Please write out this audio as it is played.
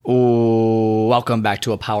Welcome back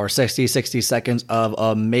to a Power 60 seconds of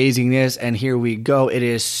amazingness. And here we go. It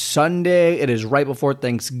is Sunday. It is right before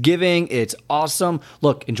Thanksgiving. It's awesome.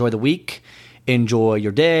 Look, enjoy the week. Enjoy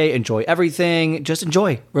your day. Enjoy everything. Just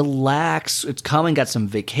enjoy. Relax. It's coming. Got some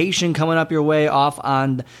vacation coming up your way off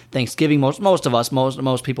on Thanksgiving. Most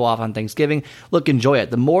people off on Thanksgiving. Look, enjoy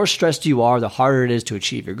it. The more stressed you are, the harder it is to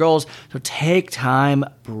achieve your goals. So take time,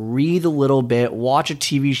 breathe a little bit, watch a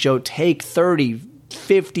TV show, take 30,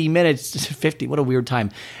 50 minutes, 50, what a weird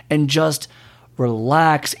time, and just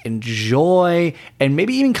relax, enjoy, and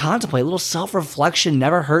maybe even contemplate. A little self-reflection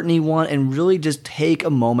never hurt anyone, and really just take a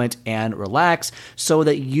moment and relax so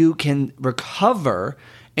that you can recover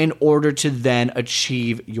in order to then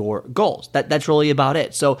achieve your goals. That's really about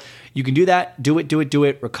it. So you can do that, do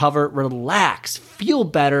it, recover, relax, feel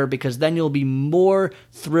better, because then you'll be more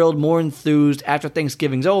thrilled, more enthused after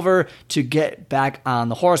Thanksgiving's over to get back on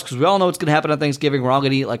the horse, because we all know what's going to happen on Thanksgiving. We're all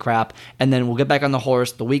going to eat like crap, and then we'll get back on the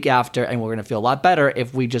horse the week after, and we're going to feel a lot better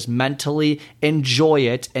if we just mentally enjoy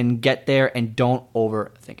it and get there and don't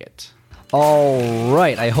overthink it. All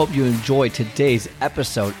right, I hope you enjoyed today's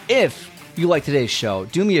episode. If you like today's show,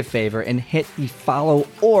 do me a favor and hit the follow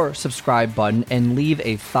or subscribe button and leave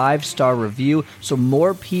a 5-star review so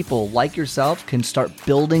more people like yourself can start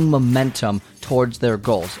building momentum towards their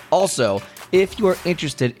goals. Also, if you are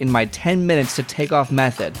interested in my 10 minutes to take off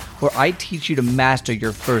method, where I teach you to master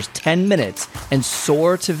your first 10 minutes and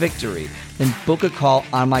soar to victory, then book a call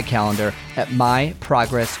on my calendar at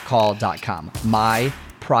myprogresscall.com.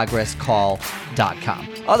 myprogresscall.com.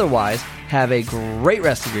 Otherwise, have a great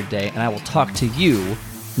rest of your day, and I will talk to you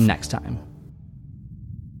next time.